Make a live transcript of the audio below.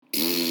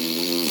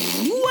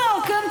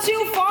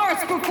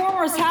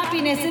Performers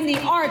Happiness in the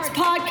Arts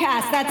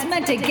podcast that's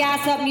meant to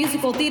gas up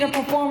musical theater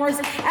performers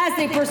as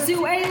they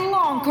pursue a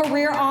long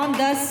career on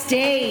the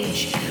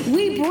stage.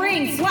 We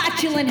bring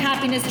flatulent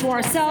happiness to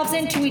ourselves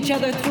and to each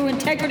other through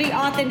integrity,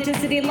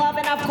 authenticity, love,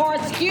 and of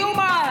course,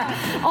 humor.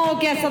 All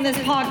guests on this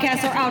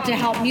podcast are out to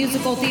help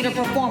musical theater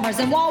performers,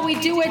 and while we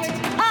do it,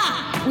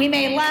 we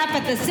may laugh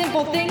at the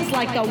simple things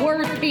like the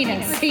word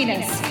penis.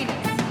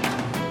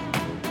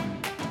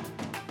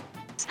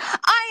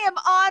 I am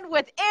on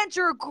with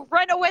Andrew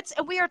Grenowitz,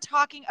 and we are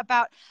talking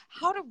about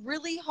how to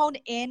really hone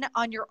in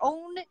on your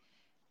own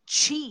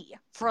chi,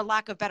 for a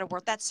lack of a better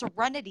word, that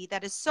serenity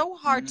that is so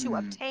hard to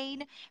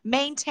obtain,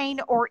 maintain,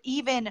 or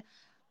even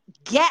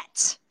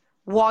get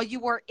while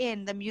you are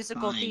in the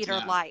musical theater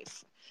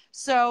life.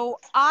 So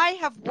I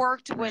have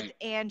worked with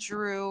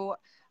Andrew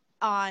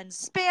on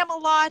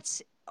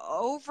Spam-A-Lot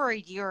over a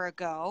year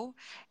ago.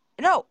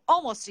 No,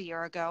 almost a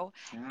year ago.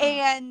 Yeah.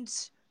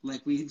 And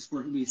like we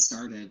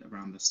started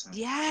around this time.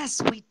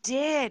 Yes, we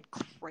did.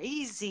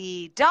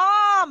 Crazy.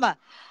 Dom.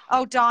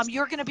 Oh, Dom,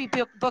 you're going to be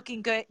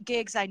booking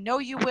gigs. I know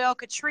you will.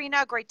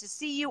 Katrina, great to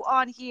see you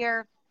on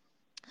here.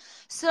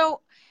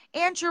 So,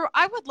 Andrew,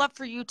 I would love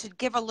for you to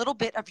give a little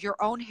bit of your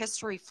own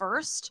history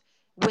first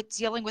with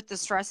dealing with the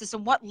stresses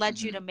and what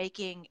led you to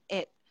making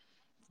it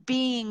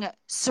being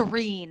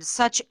serene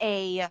such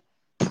a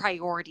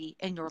priority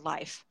in your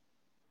life.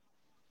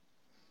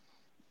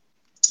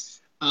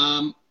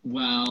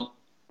 Well,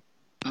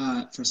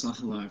 first of all,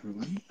 hello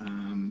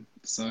everyone.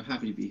 So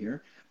happy to be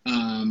here.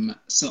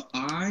 So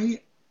I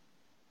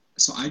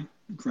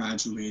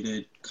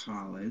graduated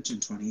college in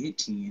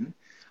 2018.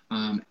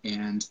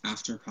 And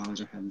after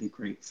college, I had the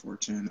great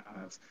fortune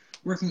of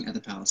working at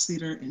the Palace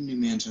Theater in New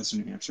Manchester,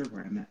 New Hampshire,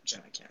 where I met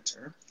Jenna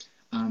Cantor.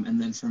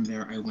 And then from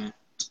there, I went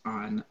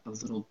on a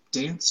little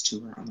dance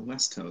tour on the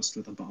West Coast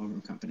with a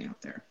ballroom company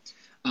out there.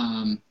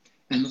 And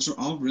those were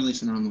all really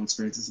phenomenal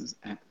experiences.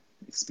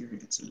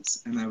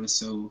 And I was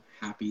so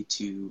happy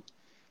to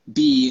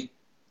be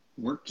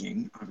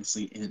working,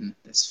 obviously, in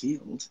this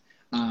field.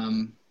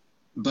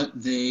 But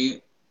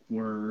they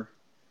were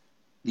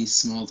these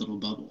small little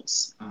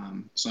bubbles.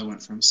 So I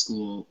went from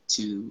school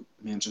to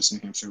Manchester,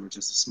 New Hampshire, which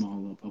is a small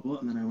little bubble,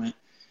 and then I went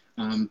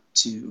on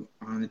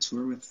a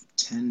tour with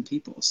 10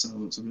 people, so it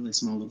was a really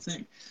small little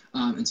thing.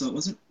 And so it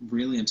wasn't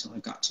really until I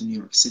got to New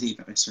York City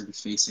that I started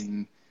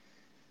facing,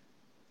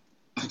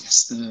 I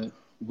guess, the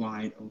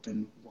wide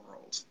open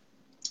world.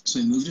 So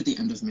I moved at the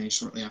end of May,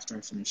 shortly after I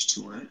finished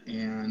tour,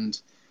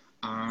 and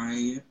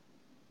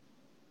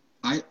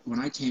when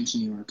I came to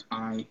New York,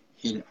 I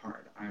hit it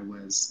hard. I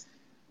was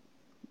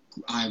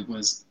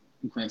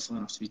grateful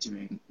enough to be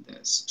doing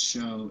this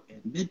show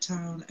in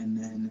Midtown, and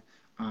then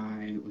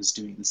I was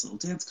doing this little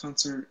dance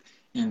concert,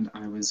 and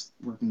I was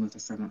working with a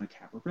friend on a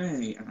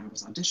cabaret, and I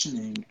was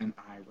auditioning, and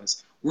I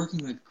was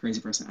working like a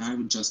crazy person. I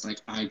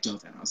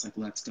dove in. I was like,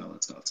 let's go.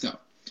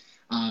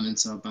 And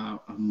so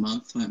about a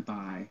month went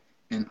by,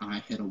 and I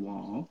hit a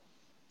wall,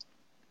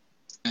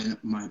 and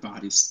my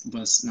body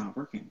was not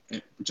working.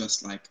 It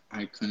just like,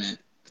 I couldn't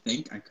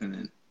think,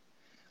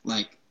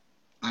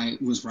 I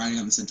was riding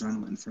on this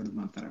adrenaline for the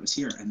month that I was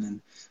here, and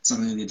then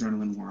suddenly the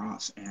adrenaline wore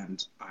off,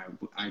 and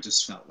I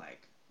just felt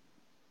like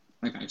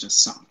I just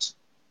stopped.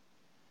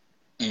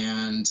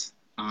 And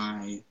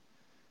I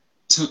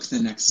took the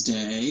next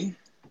day,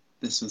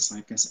 this was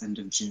I guess end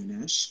of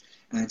June-ish,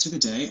 and I took a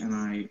day and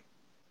I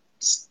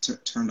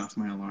turned off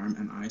my alarm,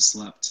 and I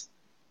slept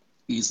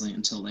easily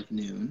until like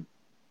noon.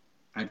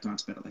 I'd gone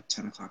to bed at like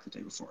 10 o'clock the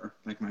day before.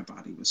 Like my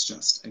body was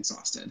just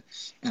exhausted.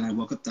 And I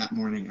woke up that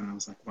morning and I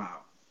was like, wow,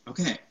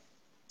 okay.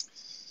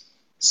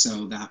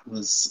 So that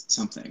was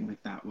something,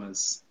 like that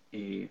was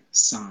a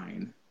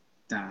sign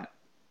that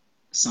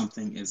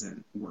something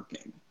isn't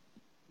working.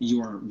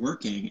 You are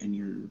working and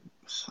you're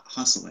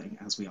hustling,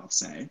 as we all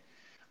say,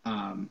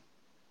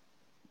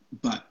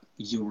 but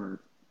you're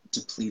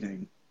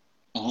depleting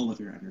all of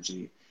your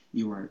energy.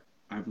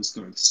 I was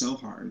going so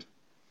hard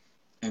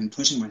and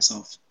pushing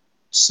myself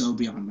so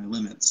beyond my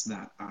limits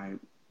that I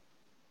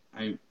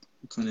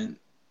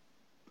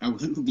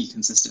wouldn't be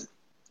consistent.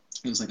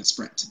 It was like a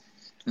sprint.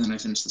 And then I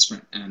finished the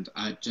sprint, and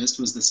I just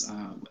was this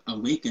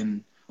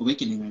awakening,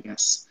 I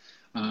guess,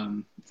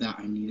 that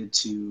I needed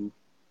to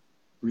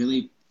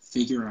really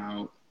figure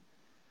out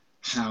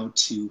how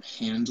to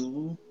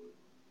handle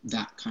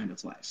that kind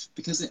of life.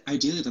 Because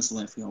ideally, that's the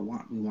life we all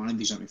want. We want to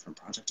be jumping from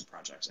project to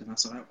project, and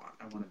that's what I want.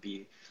 I want to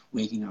be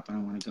waking up, and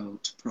I want to go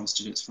to Pearl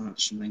Studios for an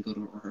audition, and then go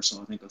to a rehearsal,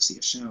 and then go see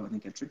a show, and then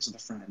get drinks with a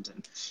friend.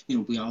 And,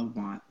 we all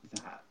want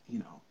that,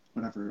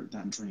 whatever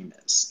that dream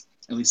is.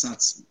 At least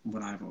that's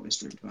what I've always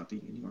dreamed about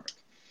being in New York.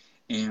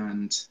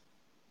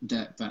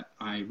 But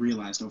I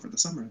realized over the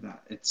summer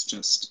that it's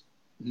just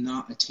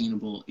not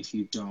attainable if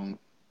you don't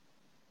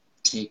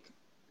take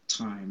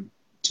time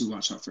to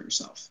watch out for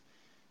yourself,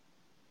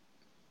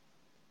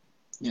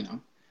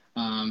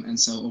 and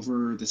so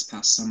over this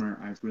past summer,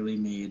 I've really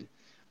made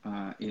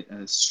it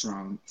a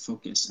strong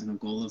focus and a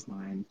goal of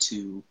mine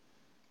to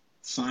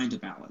find a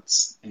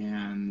balance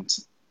and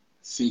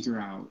figure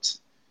out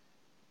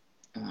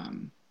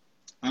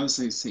I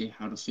always say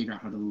how to figure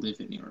out how to live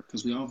in New York,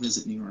 because we all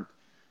visit New York.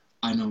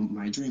 I know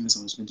my dream has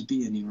always been to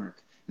be in New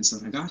York. And so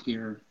then I got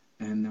here,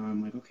 and now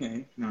I'm like,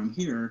 okay, now I'm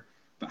here,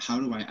 but how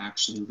do I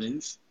actually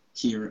live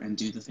here and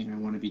do the thing I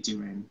want to be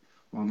doing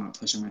while not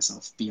pushing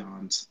myself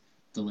beyond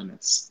the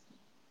limits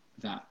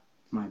that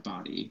my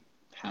body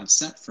has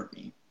set for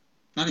me?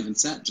 Not even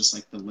set, just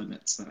like the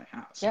limits that I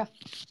have. Yeah.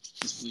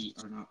 Because we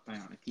are not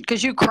bionic people.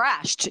 Because you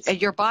crashed,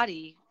 and your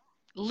body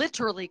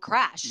literally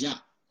crashed. Yeah.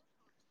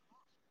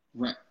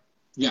 Right.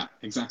 Yeah,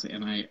 exactly.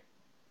 And I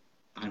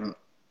don't,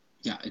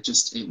 yeah,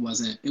 it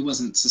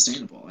wasn't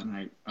sustainable.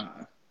 And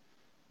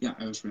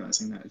I was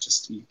realizing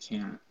that you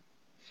can't.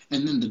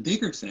 And then the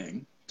bigger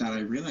thing that I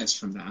realized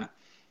from that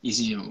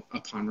is,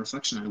 upon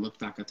reflection, I looked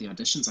back at the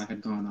auditions I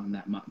had gone on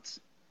that month.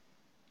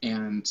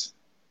 And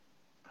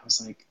I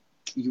was like,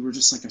 you were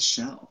just like a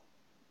shell.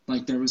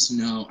 Like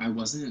I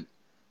wasn't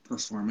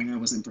performing. I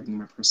wasn't bringing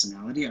my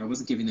personality. I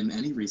wasn't giving them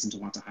any reason to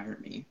want to hire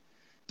me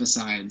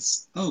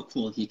besides, oh,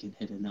 cool, he can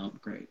hit a note.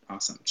 Great.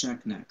 Awesome.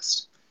 Check.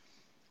 Next.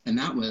 And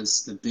that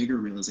was the bigger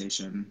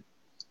realization,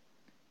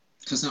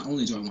 because not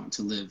only do I want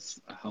to live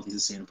a healthy,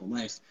 sustainable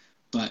life,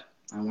 but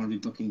I want to be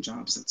booking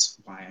jobs. That's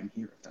why I'm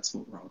here. That's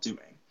what we're all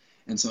doing.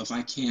 And so if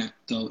I can't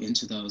go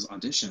into those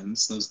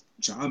auditions, those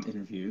job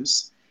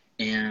interviews,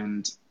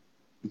 and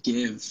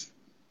give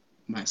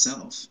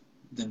myself,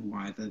 then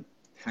why the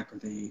heck are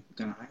they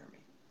going to hire me?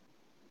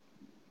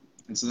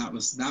 And so that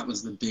was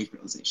the big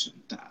realization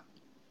that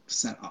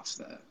set off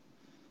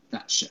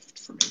that shift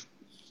for me.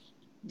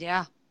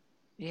 Yeah.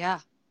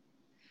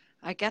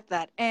 I get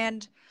that.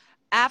 And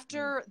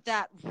after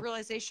that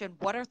realization,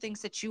 what are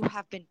things that you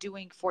have been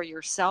doing for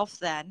yourself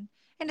then?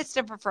 And it's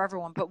different for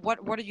everyone, but what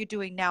are you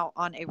doing now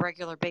on a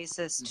regular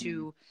basis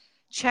to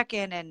check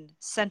in and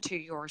center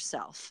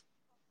yourself?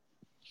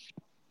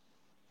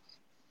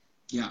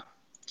 Yeah.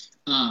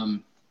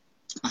 I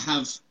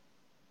have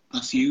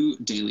a few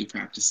daily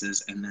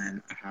practices, and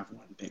then I have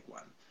one big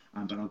one.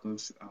 But I'll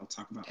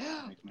talk about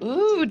my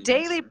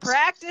daily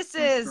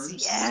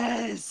practices.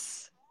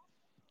 Yes.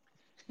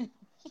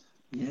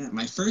 Yeah,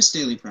 my first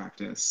daily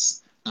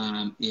practice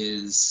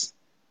is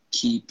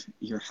keep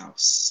your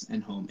house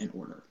and home in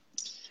order.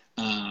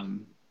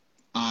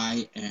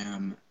 I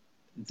am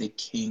the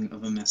king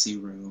of a messy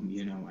room.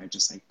 I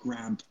just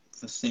grab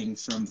the thing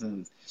from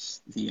the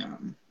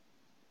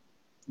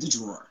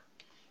drawer,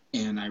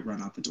 and I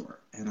run out the door,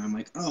 and I'm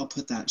like, oh, I'll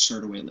put that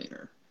shirt away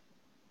later.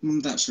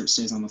 That shirt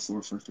stays on the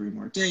floor for 3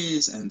 more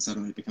days, and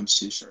suddenly it becomes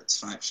 2 shirts,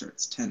 5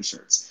 shirts, 10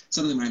 shirts.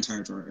 Suddenly my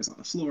entire drawer is on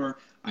the floor.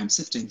 I'm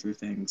sifting through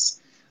things.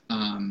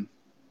 And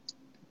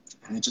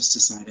I just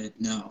decided,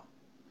 no.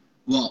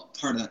 Well,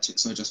 part of that too.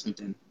 So I just moved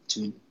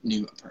into a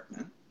new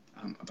apartment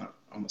about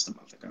almost a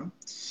month ago.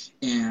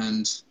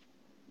 And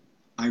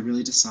I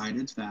really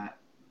decided that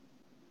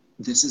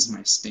this is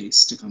my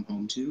space to come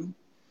home to.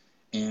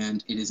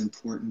 And it is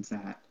important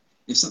that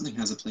if something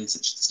has a place,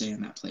 it should stay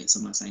in that place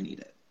unless I need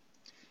it.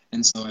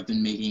 And so I've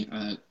been making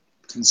a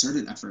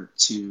concerted effort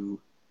to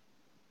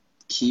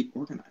keep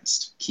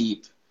organized,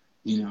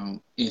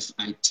 if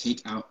I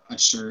take out a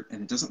shirt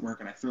and it doesn't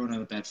work and I throw it on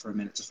the bed for a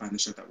minute to find the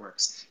shirt that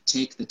works,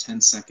 take the 10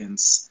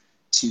 seconds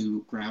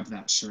to grab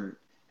that shirt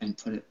and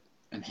put it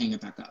and hang it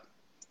back up,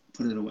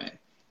 put it away.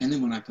 And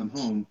then when I come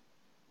home,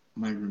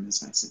 my room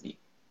is nice and neat.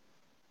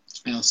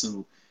 I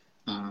also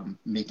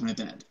make my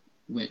bed,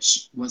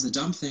 which was a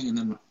dumb thing, and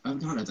then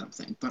not a dumb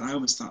thing, but I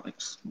always thought oh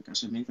my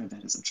gosh, I made my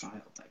bed as a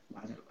child.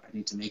 Why do I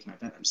need to make my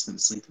bed? I'm just going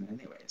to sleep in it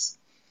anyways.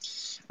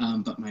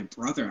 But my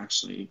brother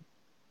actually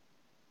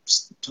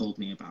told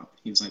me about.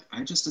 He was like,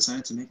 I just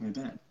decided to make my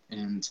bed,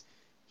 and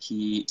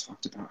he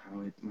talked about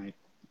how it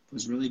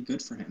was really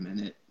good for him,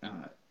 and it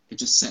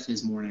just set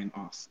his morning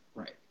off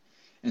right.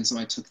 And so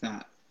I took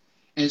that,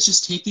 and it's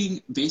just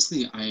taking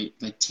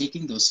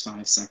those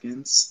 5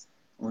 seconds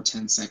or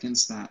 10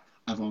 seconds that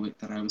I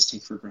always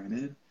take for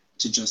granted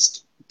to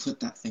just put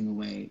that thing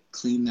away,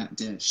 clean that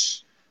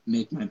dish,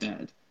 make my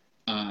bed.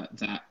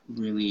 That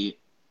really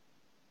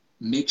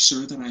make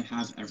sure that I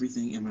have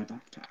everything in my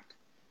backpack,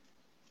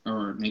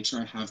 or make sure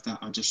I have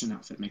that audition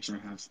outfit, make sure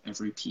I have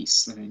every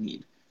piece that I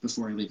need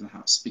before I leave the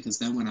house. Because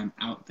then when I'm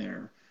out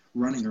there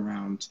running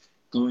around,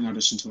 going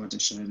audition to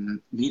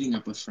audition, meeting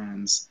up with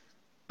friends,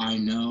 I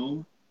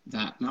know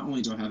that not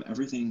only do I have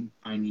everything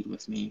I need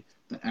with me,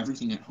 but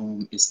everything at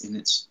home is in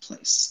its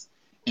place.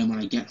 And when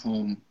I get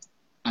home,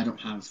 I don't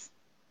have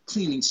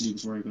cleaning to do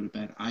before I go to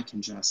bed. I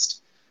can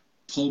just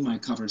pull my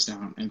covers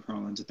down and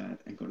crawl into bed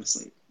and go to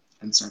sleep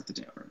and start the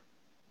day over.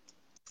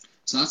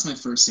 So that's my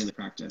first daily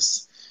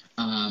practice.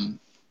 What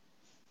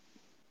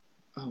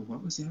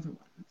was the other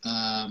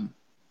one?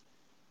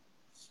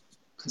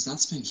 Because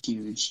that's been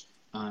huge.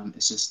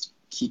 It's just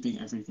keeping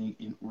everything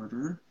in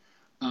order.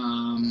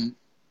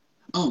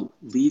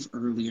 Leave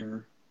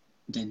earlier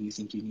than you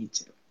think you need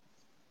to.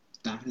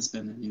 That has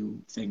been a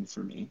new thing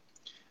for me.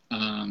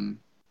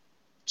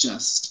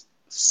 Just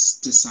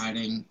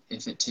deciding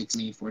if it takes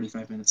me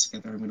 45 minutes to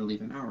get there, I'm going to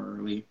leave an hour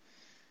early.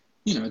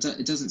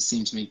 It doesn't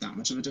seem to make that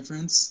much of a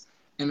difference.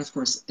 And of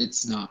course,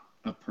 it's not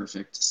a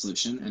perfect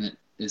solution, and it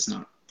is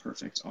not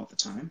perfect all the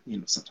time. You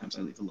know, sometimes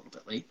I leave a little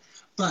bit late.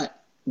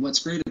 But what's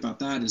great about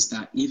that is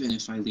that even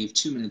if I leave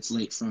 2 minutes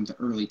late from the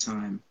early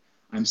time,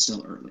 I'm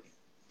still early.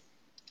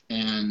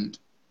 And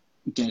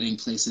getting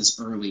places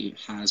early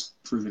has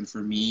proven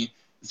for me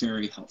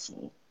very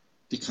helpful,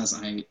 because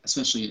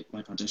especially at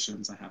like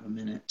auditions, I have a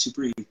minute to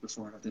breathe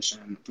before an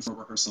audition, before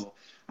rehearsal,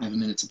 I have a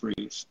minute to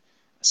breathe.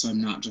 So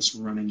I'm not just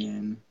running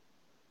in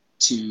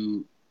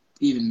to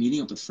even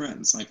meeting up with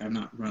friends. Like, I'm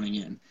not running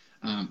in.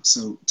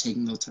 So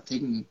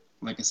taking,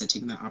 like I said,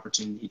 taking that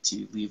opportunity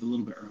to leave a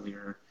little bit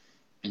earlier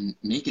and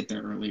make it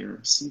there earlier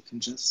so you can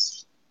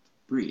just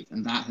breathe.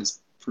 And that has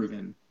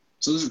proven.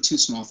 So those are two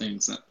small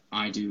things that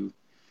I do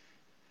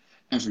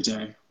every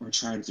day, or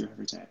try to do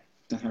every day,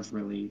 that have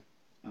really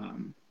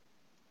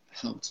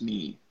helped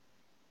me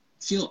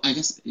feel, I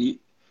guess,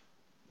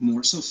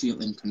 more so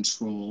feel in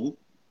control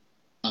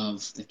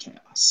of the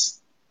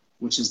chaos,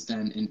 which has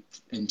then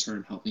in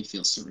turn helped me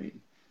feel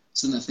serene.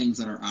 So the things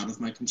that are out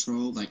of my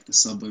control, like the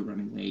subway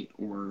running late,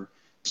 or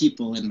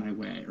people in my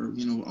way, or,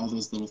 you know, all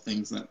those little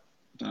things that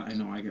I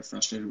know I get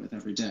frustrated with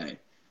every day,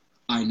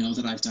 I know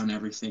that I've done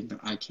everything that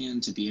I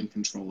can to be in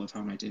control of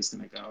how my day's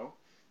going to go.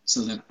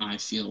 So then I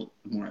feel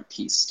more at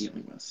peace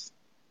dealing with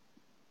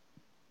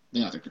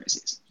the other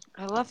crazies.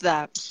 I love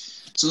that.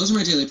 So those are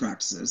my daily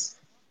practices.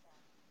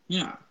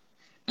 Yeah.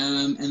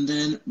 And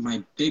then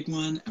my big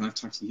one, and I've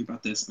talked to you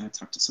about this, and I've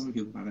talked to so many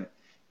people about it,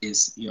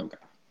 is yoga.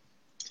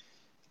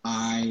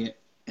 I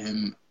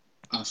am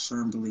a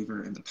firm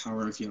believer in the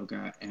power of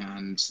yoga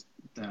and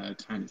the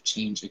kind of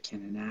change it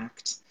can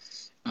enact.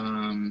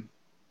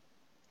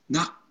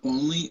 Not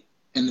only,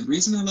 and the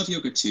reason I love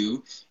yoga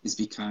too is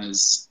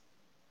because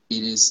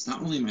it is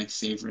not only my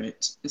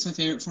favorite, it's my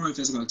favorite form of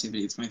physical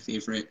activity, it's my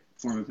favorite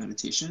form of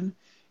meditation.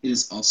 It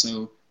is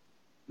also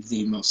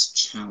the most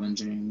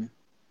challenging,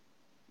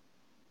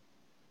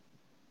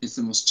 it's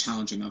the most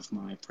challenging of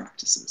my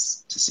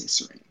practices to stay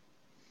serene.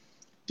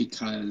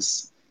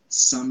 Because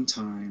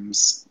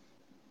sometimes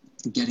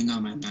getting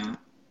on my mat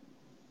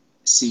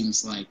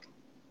seems like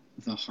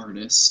the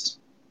hardest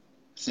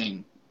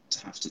thing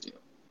to have to do.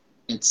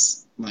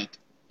 It's like,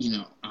 you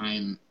know,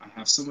 I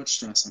have so much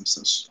stress,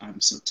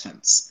 I'm so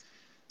tense.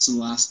 So the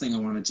last thing I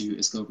want to do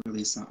is go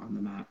release that on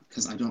the mat,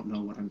 because I don't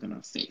know what I'm going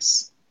to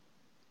face.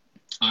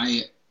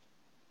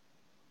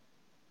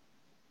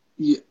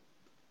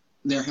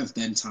 There have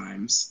been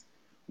times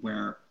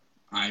where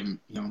I'm,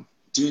 you know,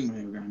 doing my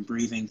yoga, I'm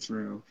breathing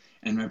through,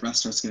 and my breath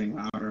starts getting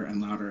louder and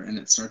louder, and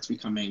it starts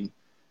becoming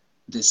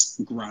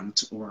this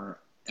grunt, or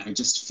I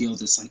just feel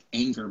this like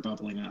anger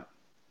bubbling up.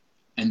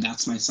 And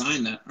that's my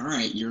sign that, all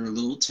right, you're a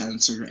little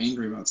tense, or you're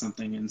angry about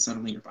something, and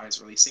suddenly your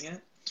body's releasing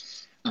it.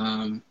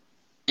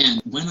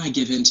 And when I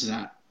give into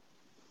that,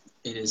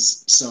 it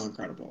is so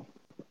incredible,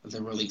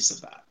 the release of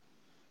that.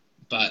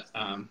 But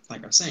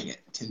like I was saying,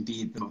 it can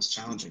be the most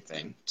challenging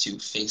thing to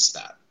face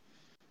that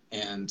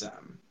and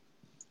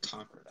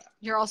conquer that.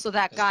 You're also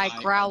that guy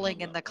growling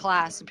in the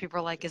class, and people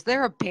are like, is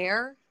there a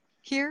bear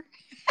here?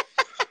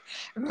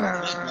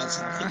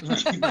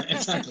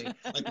 Exactly.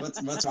 Like,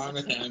 what's wrong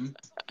with him?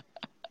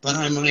 But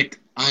I'm like,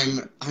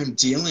 I'm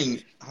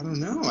dealing, I don't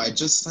know. I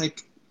just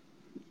like,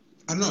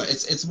 I don't know. It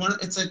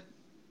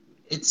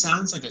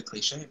sounds like a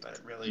cliche, but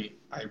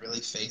I really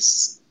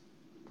face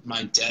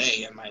my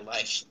day and my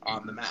life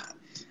on the mat.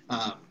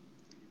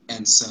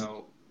 And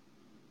so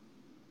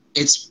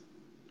it's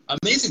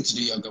amazing to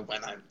do yoga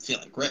when I'm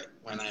feeling great,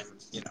 when I'm,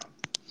 you know,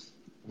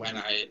 when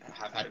I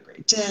have had a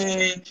great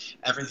day,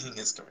 everything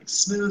is going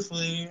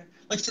smoothly.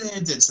 Like today I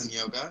did some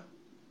yoga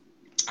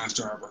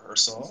after our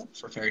rehearsal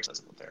for Fairy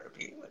Physical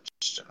Therapy, which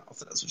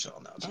Janelle knows, which you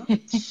all know about.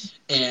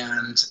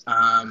 And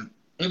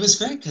it was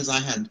great because I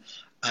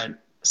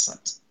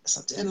slept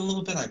in a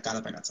little bit. I got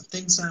up, I got some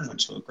things done, went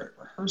to a great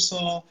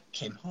rehearsal,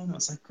 came home. I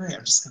was like, great,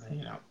 I'm just gonna,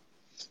 you know,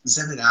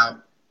 zen it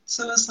out.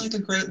 So it's like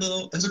it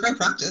was a great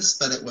practice,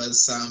 but it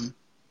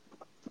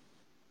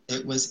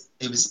was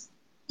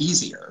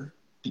easier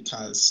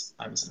because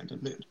I was in a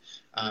good mood.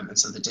 And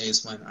so the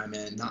days when I'm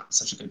in not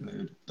such a good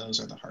mood, those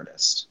are the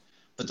hardest.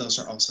 But those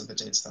are also the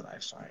days that I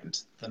find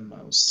the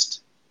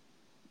most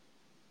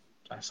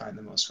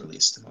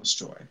release, the most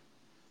joy.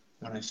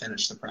 When I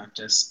finish the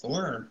practice,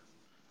 or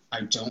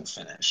I don't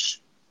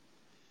finish,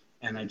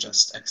 and I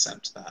just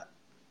accept that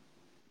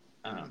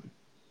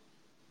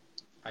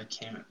I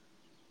can't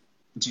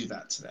do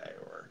that today,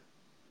 or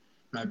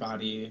my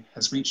body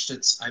has reached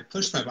I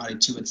pushed my body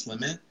to its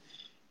limit,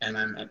 and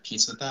I'm at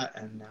peace with that,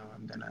 and now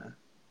I'm gonna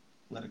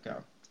let it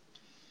go.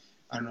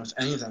 I don't know if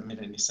any of that made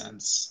any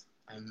sense.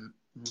 I'm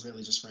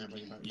really just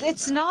rambling about yoga.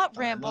 It's not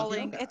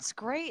rambling. It's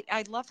great.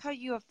 I love how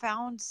you have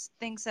found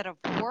things that have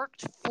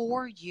worked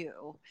for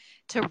you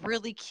to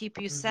really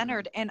keep you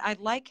centered. And I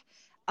like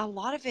a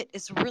lot of it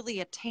is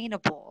really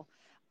attainable.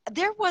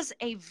 There was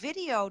a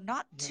video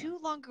not too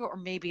long ago, or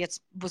maybe it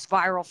was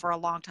viral for a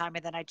long time,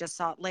 and then I just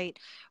saw it late,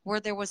 where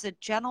there was a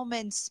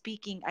gentleman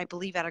speaking, I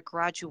believe, at a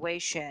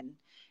graduation,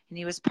 and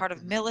he was part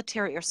of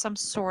military or some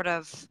sort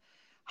of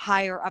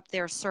higher up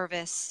their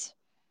service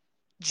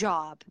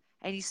job,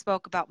 and he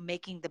spoke about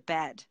making the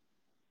bed.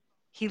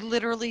 He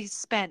literally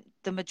spent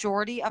the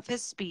majority of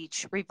his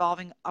speech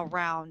revolving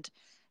around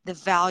the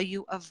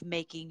value of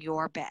making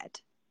your bed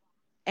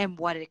and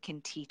what it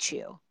can teach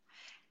you.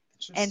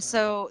 And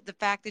so the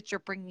fact that you're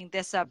bringing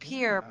this up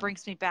here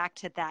brings me back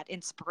to that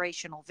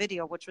inspirational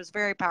video, which was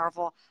very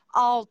powerful.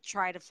 I'll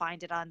try to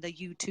find it on the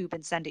YouTube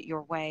and send it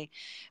your way.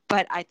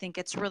 But I think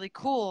it's really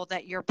cool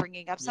that you're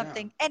bringing up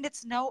something, and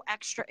it's no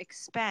extra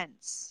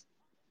expense.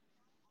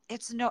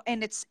 It's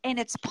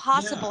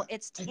possible. Yeah,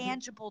 It's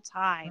tangible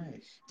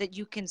time that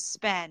you can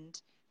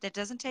spend that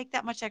doesn't take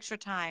that much extra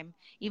time.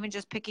 Even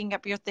just picking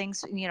up your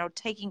things,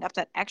 taking up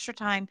that extra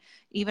time,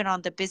 even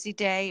on the busy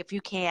day, if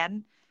you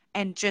can.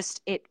 And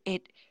just it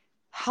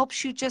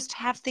helps you just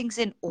have things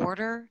in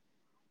order,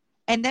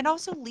 and then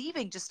also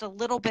leaving just a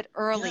little bit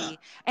early. Yeah.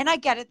 And I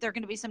get it, there are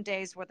going to be some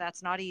days where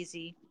that's not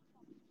easy,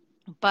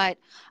 but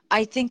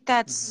I think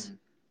that's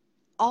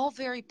all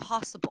very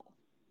possible,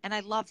 and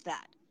I love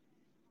that,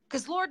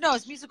 because Lord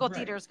knows musical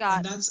theater's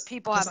got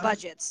people have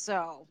budgets,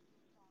 so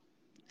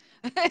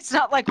it's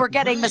not like we're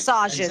getting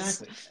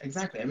massages.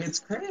 Exactly. I mean, it's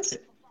crazy.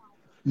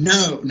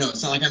 No,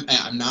 it's not like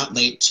I'm not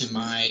late to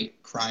my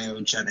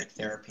cryogenic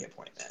therapy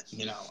appointment.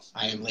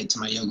 I am late to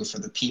my yoga for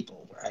the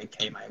people where I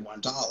pay my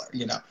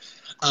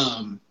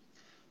 $1.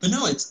 But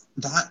no, it's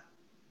that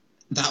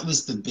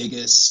was the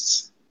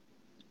biggest.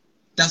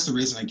 That's the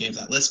reason I gave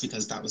that list,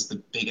 because that was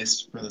the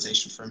biggest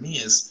realization for me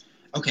is,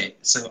 okay,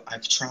 so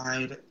I've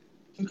tried,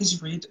 because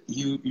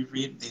you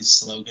read these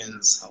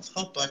slogans,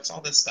 self-help books,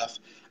 all this stuff,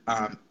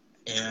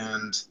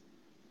 and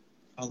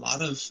a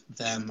lot of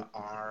them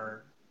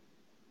are.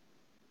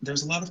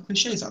 There's a lot of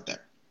cliches out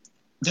there.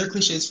 They're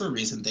cliches for a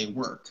reason. They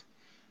work.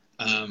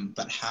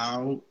 But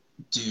how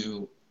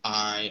do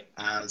I,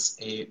 as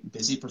a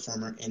busy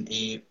performer in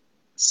a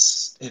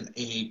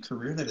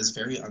career that is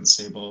very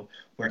unstable,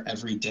 where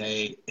every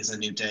day is a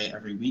new day,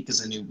 every week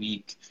is a new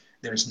week,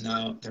 there's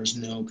no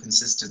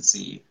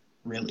consistency,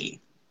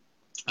 really.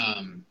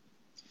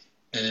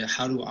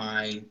 How do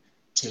I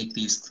take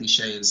these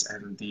cliches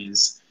and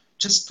these,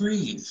 just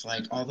breathe,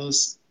 like all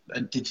those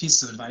the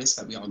pieces of advice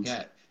that we all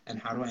get, and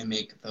how do I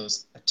make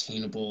those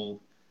attainable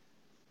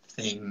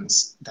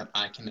things that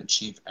I can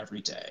achieve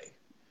every day,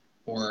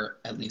 or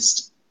at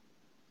least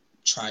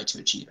try to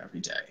achieve every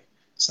day,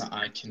 so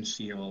I can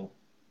feel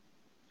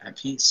at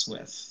peace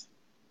with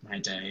my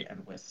day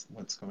and with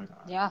what's going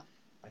on. Yeah.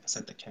 Like I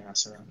said, the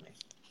chaos around me.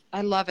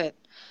 I love it.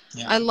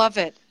 Yeah. I love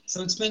it.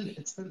 So it's been a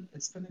good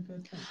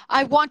thing.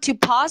 I want to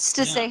pause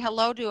to say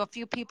hello to a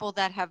few people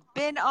that have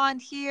been on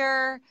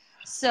here.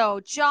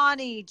 So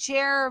Johnny,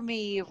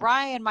 Jeremy,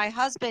 Ryan, my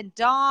husband,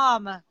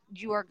 Dom,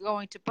 you are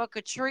going to book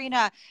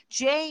Katrina.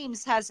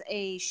 James has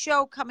a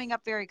show coming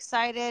up. Very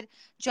excited.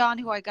 John,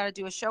 who I got to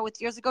do a show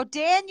with years ago.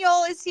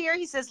 Daniel is here.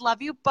 He says,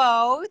 love you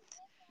both.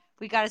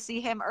 We got to see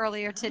him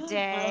earlier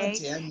today.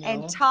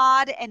 And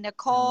Todd and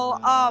Nicole,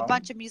 a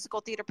bunch of musical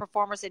theater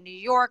performers in New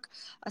York,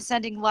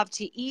 sending love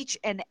to each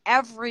and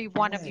every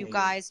one of you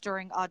guys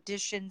during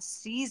audition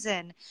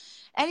season.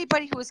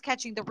 Anybody who is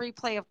catching the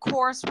replay, of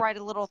course, write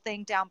a little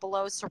thing down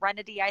below.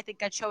 Serenity, I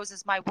think I chose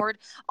as my word.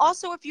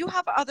 Also, if you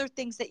have other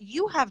things that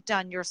you have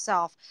done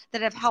yourself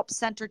that have helped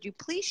centered you,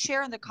 please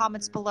share in the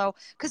comments below,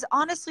 because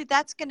honestly,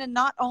 that's going to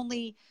not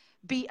only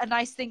be a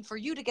nice thing for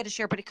you to get a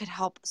share, but it could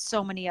help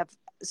so many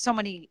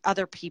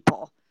other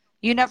people.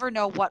 You never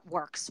know what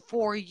works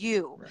for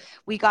you. Right.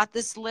 We got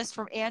this list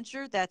from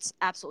Andrew that's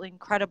absolutely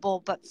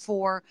incredible, but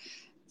for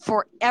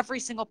every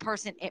single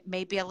person, it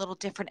may be a little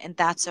different, and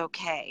that's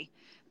okay.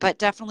 But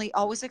definitely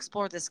always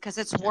explore this, because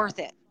it's worth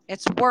it.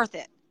 It's worth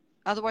it.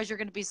 Otherwise, you're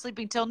going to be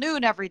sleeping till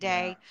noon every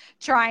day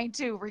trying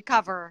to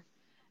recover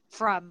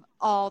from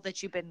all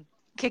that you've been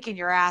kicking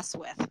your ass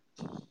with.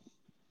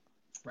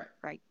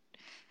 Right.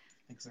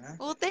 Exactly.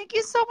 Well, thank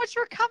you so much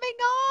for coming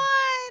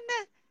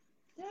on.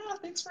 Yeah,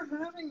 thanks for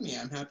having me.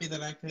 I'm happy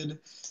that I could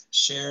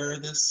share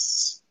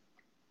this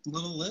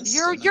little list.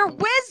 Your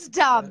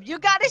wisdom. You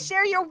got to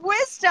share your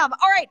wisdom.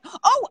 All right.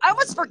 Oh, I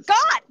almost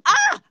forgot.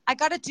 I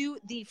got to do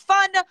the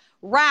fun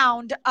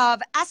round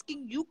of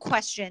asking you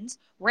questions,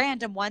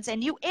 random ones,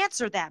 and you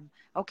answer them.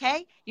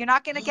 Okay? You're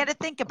not going to get to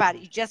think about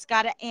it. You just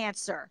got to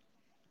answer.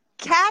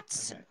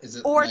 Cats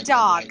or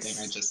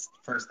dogs?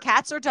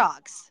 Cats or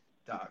dogs?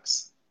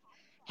 Dogs.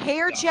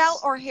 Hair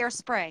gel or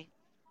hairspray?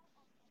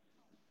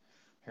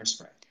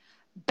 Hairspray.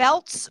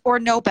 Belts or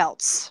no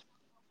belts?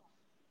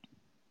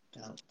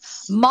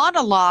 Belts.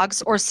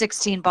 Monologues or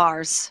 16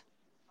 bars?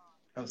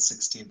 Oh,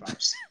 16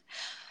 bars.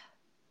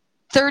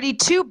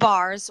 32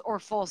 bars or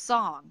full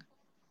song?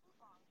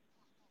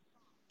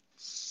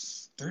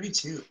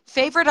 32.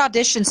 Favorite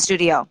audition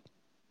studio?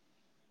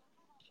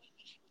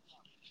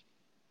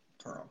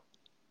 Pearl.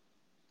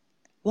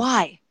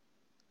 Why?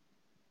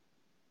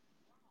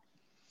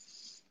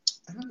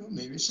 I don't know,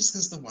 maybe it's just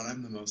because the one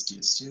I'm the most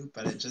used to,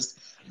 but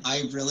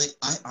I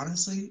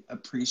honestly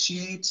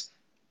appreciate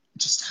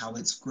just how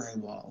it's gray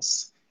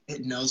walls.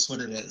 It knows what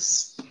it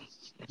is.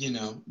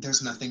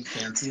 there's nothing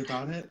fancy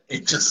about it.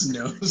 It just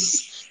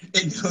knows.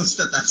 It knows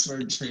that that's where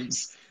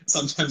dreams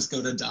sometimes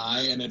go to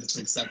die, and it's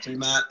accepting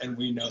that. And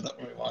we know that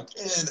when we walk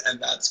in, and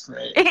that's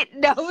great. It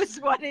knows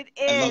what it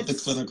is. I love the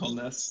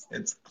clinicalness.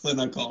 It's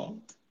clinical.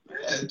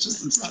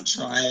 It's not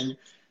trying.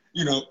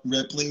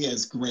 Ripley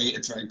is great.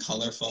 It's very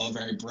colorful,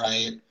 very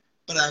bright.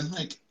 But I'm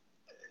like,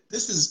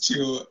 this is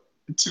too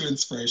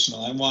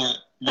inspirational. I want,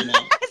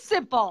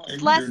 simple.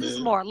 Less is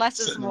more. Less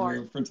is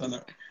more.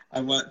 I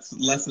want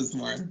less is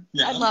more.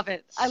 Yeah. I love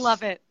it. I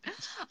love it.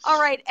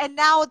 All right. And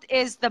now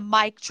is the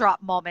mic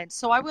drop moment.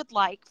 So I would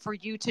like for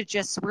you to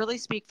just really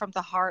speak from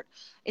the heart.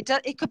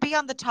 It could be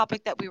on the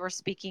topic that we were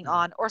speaking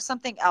on or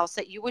something else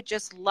that you would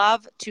just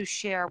love to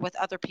share with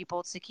other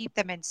people to keep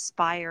them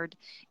inspired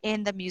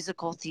in the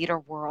musical theater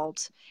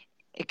world.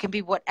 It can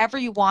be whatever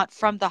you want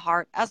from the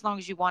heart, as long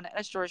as you want it,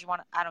 as short as you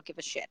want it. I don't give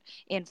a shit.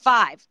 In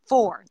 5,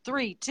 4,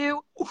 3,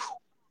 2.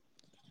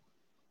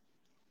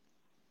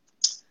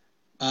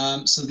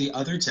 So the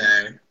other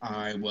day,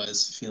 I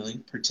was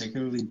feeling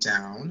particularly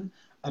down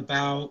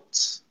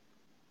about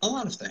a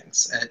lot of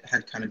things. It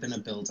had kind of been a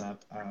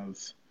buildup of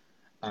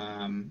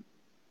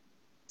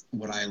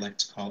what I like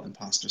to call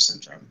imposter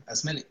syndrome.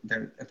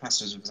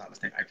 Imposter syndrome is not a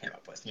thing I came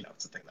up with.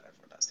 It's a thing that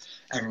everyone does.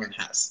 Everyone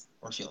has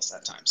or feels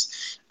at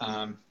times.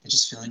 And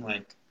just feeling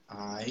like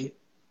I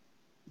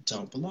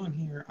don't belong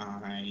here.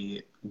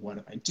 What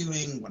am I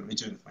doing? What am I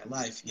doing with my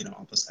life?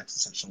 All those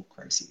existential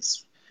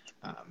crises.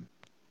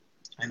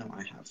 I know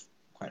I have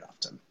quite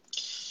often.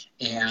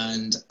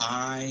 And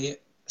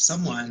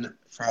someone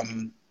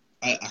from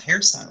a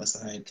hairstylist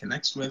that I had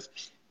connected with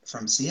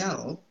from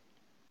Seattle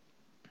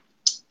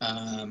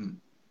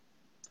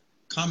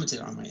commented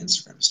on my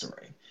Instagram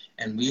story.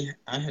 And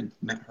I had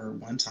met her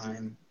one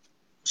time.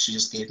 She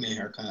just gave me a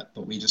haircut,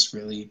 but we just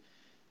really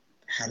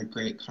had a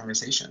great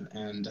conversation.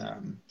 And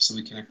so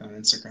we connected on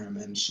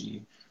Instagram, and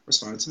she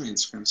responded to my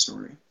Instagram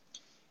story.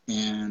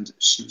 And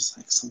she was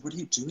like, so what are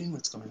you doing?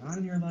 What's going on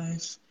in your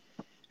life?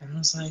 And I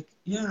was like,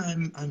 yeah,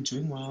 I'm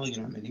doing well.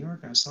 I'm in New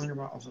York. I was telling her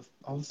about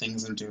all the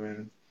things I'm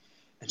doing.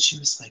 And she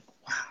was like,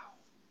 wow,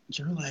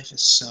 your life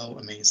is so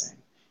amazing.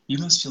 You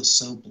must feel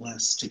so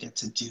blessed to get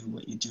to do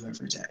what you do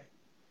every day.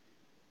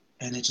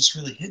 And it just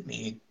really hit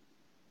me.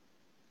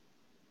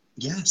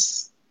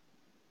 Yes,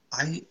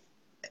 it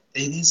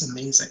is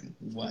amazing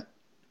what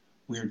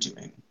we're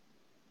doing,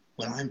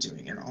 what I'm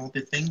doing. And all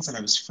the things that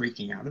I was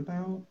freaking out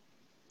about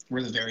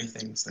were the very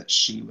things that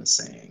she was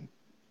saying.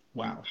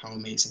 Wow, how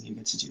amazing you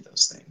get to do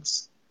those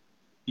things.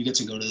 You get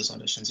to go to those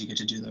auditions, you get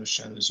to do those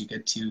shows, you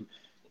get to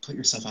put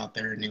yourself out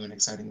there in new and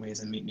exciting ways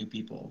and meet new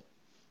people.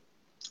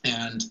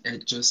 And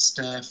it just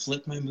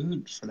flipped my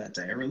mood for that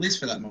day, or at least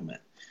for that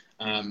moment.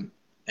 And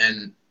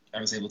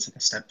I was able to take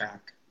a step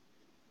back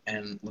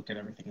and look at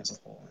everything as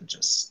a whole and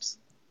just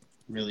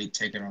really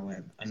take it all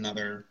in.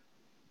 Another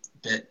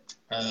bit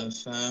of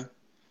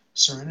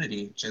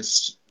serenity,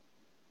 just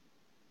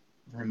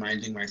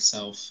reminding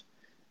myself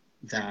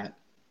that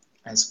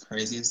as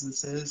crazy as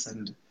this is,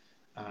 and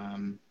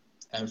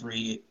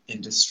every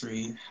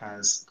industry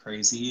has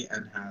crazy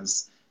and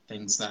has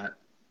things that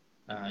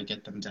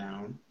get them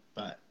down,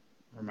 but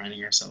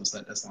reminding ourselves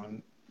that as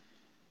long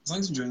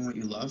as you're doing what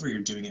you love or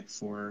you're doing it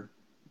for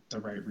the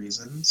right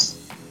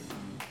reasons,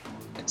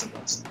 it's a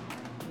blessing.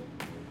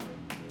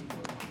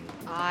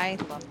 I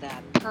love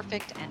that.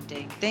 Perfect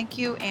ending. Thank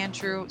you,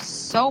 Andrew,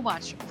 so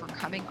much for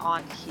coming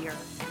on here.